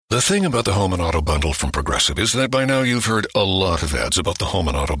The thing about the Home and Auto Bundle from Progressive is that by now you've heard a lot of ads about the Home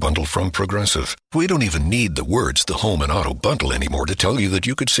and Auto Bundle from Progressive. We don't even need the words the Home and Auto Bundle anymore to tell you that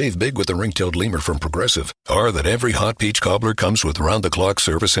you could save big with the ring-tailed lemur from Progressive, or that every hot peach cobbler comes with round-the-clock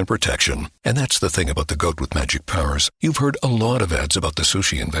service and protection. And that's the thing about the goat with magic powers. You've heard a lot of ads about the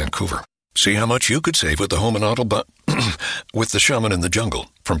sushi in Vancouver. See how much you could save with the Home and Auto with the Shaman in the Jungle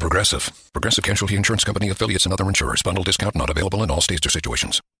from Progressive. Progressive Casualty Insurance Company, affiliates, and other insurers. Bundle discount not available in all states or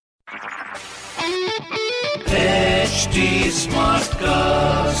situations. HD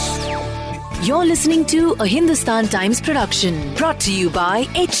Smartcast. You're listening to a Hindustan Times production brought to you by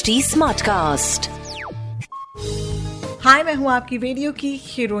HD Smartcast. हाय, मैं हूँ आपकी radio की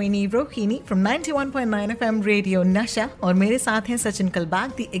हीरोइनी Rohini from 91.9 FM radio नशा और मेरे साथ हैं Sachin Kalbag,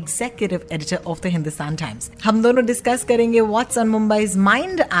 the executive editor of the Hindustan times. हम दोनों डिस्कस करेंगे व्हाट्स ऑन मुंबईज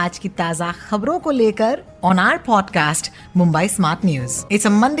माइंड आज की ताजा खबरों को लेकर on our podcast Mumbai Smart News. It's a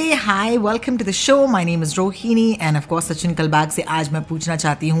Monday. Hi, welcome to the show. My name is Rohini and of course Sachin Kalbag से आज मैं पूछना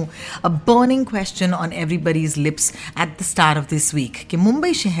चाहती हूँ a burning question on everybody's lips at the start of this week कि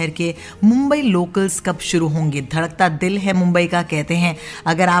मुंबई शहर के Mumbai locals कब शुरू होंगे। धड़कता दिल है मुंबई का, कहते हैं।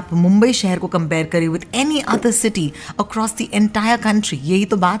 अगर आप मुंबई शहर को कंपेयर करें with any other city across the entire country, यही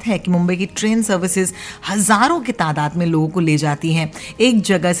तो बात है कि मुंबई की ट्रेन सर्विसेज हजारों की तादाद में लोगों को ले जाती हैं एक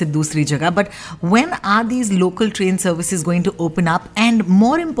जगह से दूसरी जगह। But when are these local train services going to open up and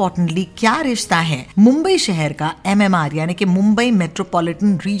more importantly क्या रिश्ता है मुंबई शहर का MMR यानी कि मुंबई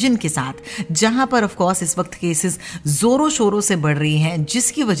मेट्रोपॉलिटन रीजन के साथ, जहां पर ऑफ कोर्स इस वक्त केसेस जोरों शोरों से बढ़ रही हैं,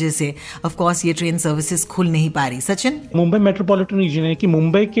 जिसकी वजह से ऑफ कोर्स ये ट्रेन सर्विसेज खुल नहीं पा रही। सचिन, मुंबई मेट्रोपॉलिटन रीजन है कि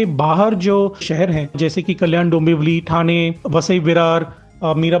मुंबई के बाहर जो शहर हैं जैसे कि कल्याण, डोंबिवली, ठाणे, वसई विरार,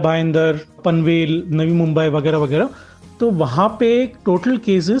 मीरा भाईंदर, पनवेल, नवी मुंबई वगैरह वगैरह, तो वहाँ पे टोटल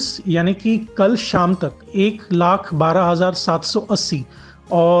केसेस यानी कि कल शाम तक 1,12,780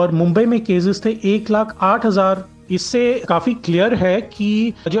 और मुंबई में केसेस थे 1,08,000। इससे काफ़ी क्लियर है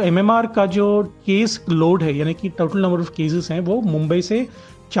कि जो MMR का जो केस लोड है यानी कि टोटल नंबर ऑफ केसेस हैं वो मुंबई से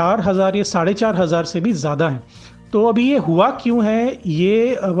 4,000 या 4,500 से भी ज़्यादा हैं। तो अभी ये हुआ क्यों है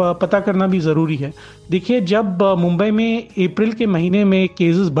ये पता करना भी ज़रूरी है। देखिए, जब मुंबई में अप्रैल के महीने में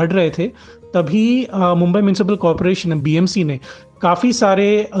केसेस बढ़ रहे थे तभी मुंबई म्युनिसिपल कॉरपोरेशन BMC ने काफ़ी सारे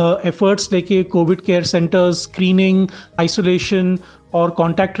एफर्ट्स लेके covid care centers, screening, isolation और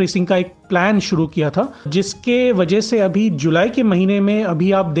कॉन्टैक्ट ट्रेसिंग का एक प्लान शुरू किया था, जिसके वजह से अभी जुलाई के महीने में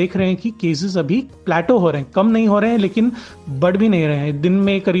अभी आप देख रहे हैं कि केसेस अभी प्लेटो हो रहे हैं, कम नहीं हो रहे हैं लेकिन बढ़ भी नहीं रहे हैं। दिन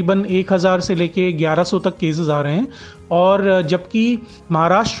में करीबन 1,000 से लेके 1,100 तक केसेस आ रहे हैं और जबकि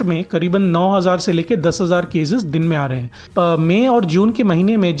महाराष्ट्र में करीबन 9,000 से लेके 10,000 केसेस दिन में आ रहे हैं। मई और जून के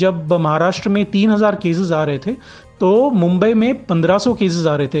महीने में जब महाराष्ट्र में 3,000 केसेस आ रहे थे तो मुंबई में 1,500 केसेस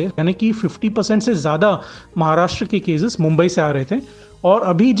आ रहे थे, यानी कि 50% से ज़्यादा महाराष्ट्र के केसेस मुंबई से आ रहे थे। और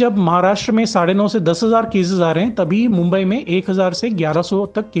अभी जब महाराष्ट्र में 9,500 से 10,000 केसेस आ रहे हैं तभी मुंबई में 1,000 से 1,100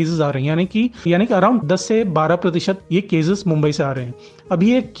 तक केसेस आ रहे हैं, यानी कि अराउंड 10 से 12% ये केसेस मुंबई से आ रहे हैं।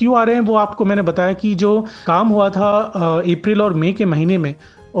 अभी ये क्यों आ रहे हैं वो आपको मैंने बताया कि जो काम हुआ था अप्रैल और मई के महीने में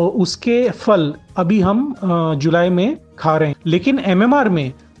उसके फल अभी हम जुलाई में खा रहे हैं। लेकिन MMR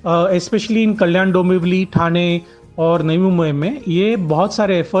में स्पेशली इन कल्याण, डोंबिवली, ठाणे और नवी मुंबई में ये बहुत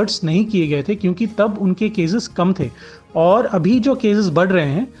सारे एफर्ट्स नहीं किए गए थे क्योंकि तब उनके केसेस कम थे। और अभी जो केसेस बढ़ रहे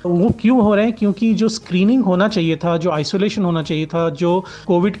हैं वो क्यों हो रहे हैं? क्योंकि जो स्क्रीनिंग होना चाहिए था, जो आइसोलेशन होना चाहिए था, जो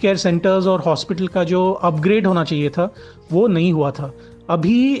कोविड केयर सेंटर्स और हॉस्पिटल का जो अपग्रेड होना चाहिए था वो नहीं हुआ था।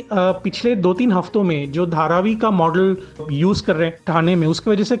 अभी पिछले 2-3 हफ्तों में जो धारावी का मॉडल यूज़ कर रहे हैं ठाणे में, उसकी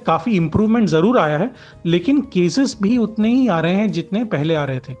वजह से काफ़ी इम्प्रूवमेंट ज़रूर आया है, लेकिन केसेस भी उतने ही आ रहे हैं जितने पहले आ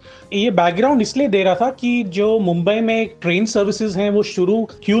रहे थे। ये बैकग्राउंड इसलिए दे रहा था कि जो मुंबई में ट्रेन सर्विसेज हैं वो शुरू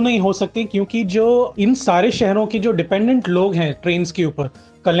क्यों नहीं हो सकती, क्योंकि जो इन सारे शहरों के जो डिपेंडेंट लोग हैं ट्रेन के ऊपर,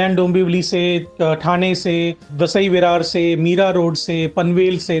 कल्याण डोंबिवली से, ठाणे से, वसई विरार से, मीरा रोड से,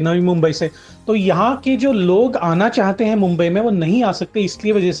 पनवेल से, नवी मुंबई से, तो यहाँ के जो लोग आना चाहते हैं मुंबई में वो नहीं आ सकते।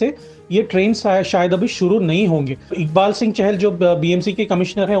 इसलिए वजह से ये ट्रेन शायद अभी शुरू नहीं होंगे। इकबाल सिंह चहल जो BMC के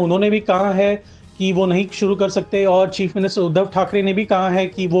कमिश्नर हैं उन्होंने भी कहा है कि वो नहीं शुरू कर सकते और चीफ मिनिस्टर उद्धव ठाकरे ने भी कहा है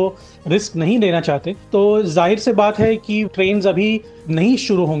कि वो रिस्क नहीं लेना चाहते। तो जाहिर से बात है कि ट्रेन्स अभी नहीं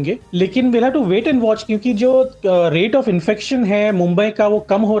शुरू होंगे, लेकिन we'll have to wait and watch क्योंकि जो रेट ऑफ इन्फेक्शन है मुंबई का वो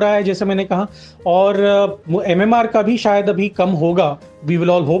कम हो रहा है जैसे मैंने कहा, और MMR का भी शायद अभी कम होगा। We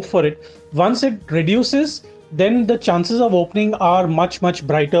will all hope for it. Once it reduces, then the chances of opening are much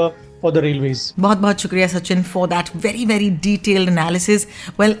brighter for the railways. बहुत बहुत शुक्रिया Sachin for that very very detailed analysis.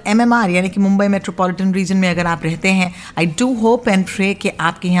 Well MMR यानी कि मुंबई मेट्रोपॉलिटन रीजन में अगर आप रहते हैं, I do hope and pray कि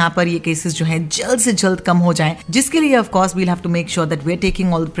आपके यहाँ पर ये केसेस जो हैं जल्द से जल्द कम हो जाएं, जिसके लिए of course we'll have to make sure that we are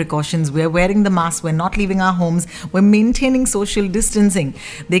taking all the precautions, we are wearing the mask, we are not leaving our Holmes, we are maintaining social distancing.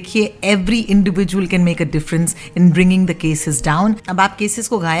 देखिए, every individual can make a difference in bringing the cases down. अब आप cases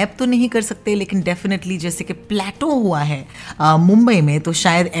को गायब तो नहीं कर सकते, लेकिन डेफिनेटली जैसे कि प्लेटो हुआ है मुंबई में, तो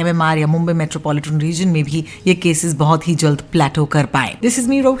शायद MMR या मुंबई मेट्रोपॉलिटन रीजन में भी ये केसेस बहुत ही जल्द प्लेटो कर पाए. This is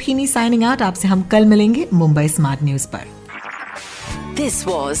me Rohini signing out. आपसे हम कल मिलेंगे मुंबई स्मार्ट न्यूज पर. This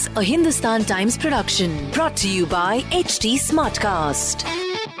was a Hindustan Times production brought to you by HT Smartcast.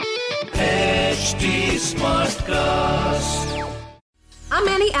 HT Smartcast. I'm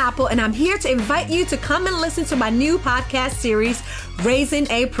Annie Apple, and I'm here to invite you to come and listen to my new podcast series, Raising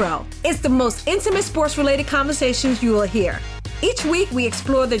a Pro. It's the most intimate sports-related conversations you will hear. Each week, we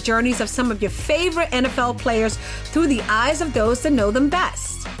explore the journeys of some of your favorite NFL players through the eyes of those that know them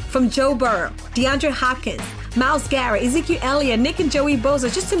best. From Joe Burrow, DeAndre Hopkins, Myles Garrett, Ezekiel Elliott, Nick and Joey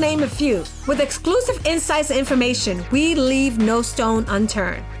Bosa, just to name a few. With exclusive insights and information, we leave no stone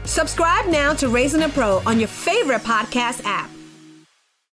unturned. Subscribe now to Raising a Pro on your favorite podcast app.